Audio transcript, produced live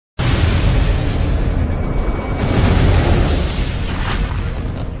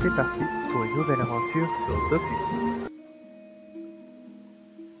aventure sur Dofus.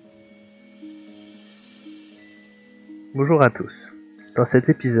 Bonjour à tous. Dans cet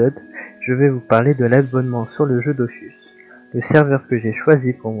épisode, je vais vous parler de l'abonnement sur le jeu Dofus, le serveur que j'ai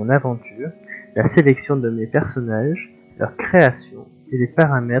choisi pour mon aventure, la sélection de mes personnages, leur création et les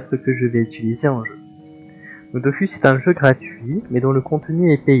paramètres que je vais utiliser en jeu. Dofus est un jeu gratuit, mais dont le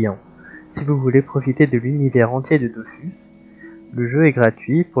contenu est payant. Si vous voulez profiter de l'univers entier de Dofus, le jeu est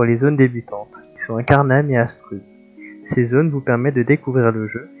gratuit pour les zones débutantes, qui sont Incarnam et Astrud. Ces zones vous permettent de découvrir le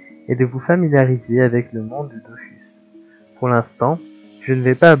jeu et de vous familiariser avec le monde de Dofus. Pour l'instant, je ne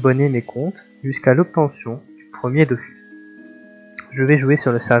vais pas abonner mes comptes jusqu'à l'obtention du premier Dofus. Je vais jouer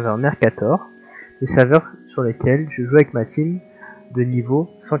sur le serveur Mercator, le serveur sur lequel je joue avec ma team de niveau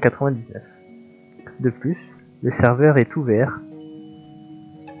 199. De plus, le serveur est ouvert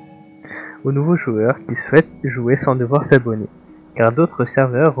aux nouveaux joueurs qui souhaitent jouer sans devoir s'abonner, car d'autres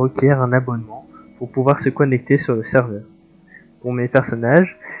serveurs requièrent un abonnement pour pouvoir se connecter sur le serveur. Pour mes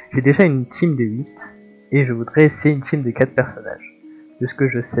personnages, j'ai déjà une team de 8 et je voudrais essayer une team de 4 personnages. De ce que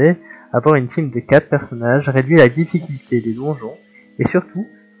je sais, avoir une team de 4 personnages réduit la difficulté des donjons et surtout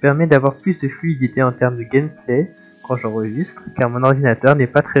permet d'avoir plus de fluidité en termes de gameplay quand j'enregistre, car mon ordinateur n'est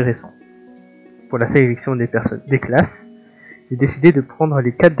pas très récent. Pour la sélection des classes, j'ai décidé de prendre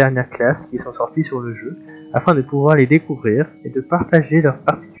les 4 dernières classes qui sont sorties sur le jeu afin de pouvoir les découvrir et de partager leurs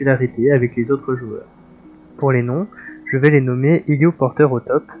particularités avec les autres joueurs. Pour les noms, je vais les nommer hélioporteur au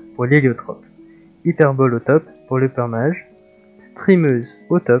top pour l'héliotrope, hyperbole au top pour le permage, streameuse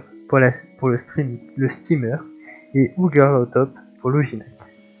au top pour le steamer et girl au top pour l'oginac.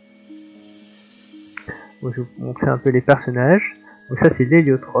 Donc, je vais vous montrer un peu les personnages. Donc ça c'est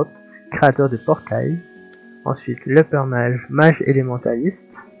l'héliotrope, créateur de portail. Ensuite le permage, mage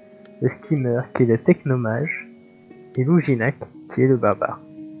élémentaliste, le steamer qui est le technomage et l'oginac qui est le barbare.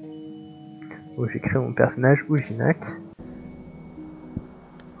 Donc j'ai créé mon personnage oginac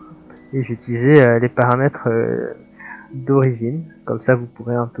et j'ai utilisé les paramètres d'origine, comme ça vous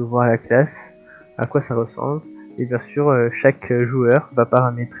pourrez un peu voir la classe, à quoi ça ressemble, et bien sûr chaque joueur va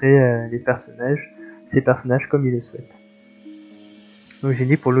paramétrer ses personnages comme il le souhaite. Donc j'ai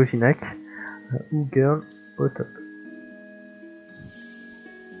dit pour l'oginac ou girl au top.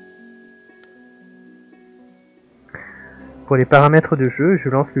 Pour les paramètres de jeu, je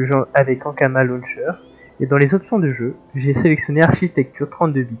lance le jeu avec Ankama launcher, et dans les options de jeu, j'ai sélectionné architecture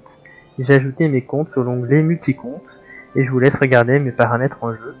 32 bits. J'ai ajouté mes comptes sur l'onglet multi-comptes, et je vous laisse regarder mes paramètres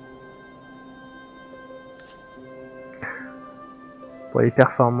en jeu. Pour les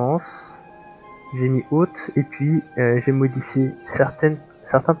performances, j'ai mis haute, et puis j'ai modifié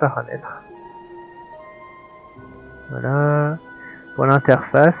certains paramètres. Voilà. Pour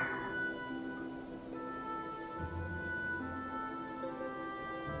l'interface,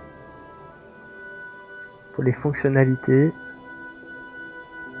 pour les fonctionnalités,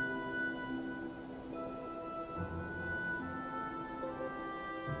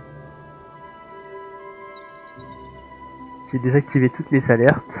 j'ai désactivé toutes les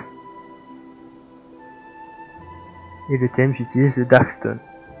alertes et le thème, j'utilise le Darkstone.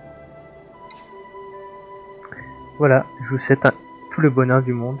 Voilà, je vous souhaite tout le bonheur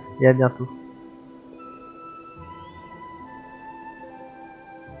du monde et à bientôt.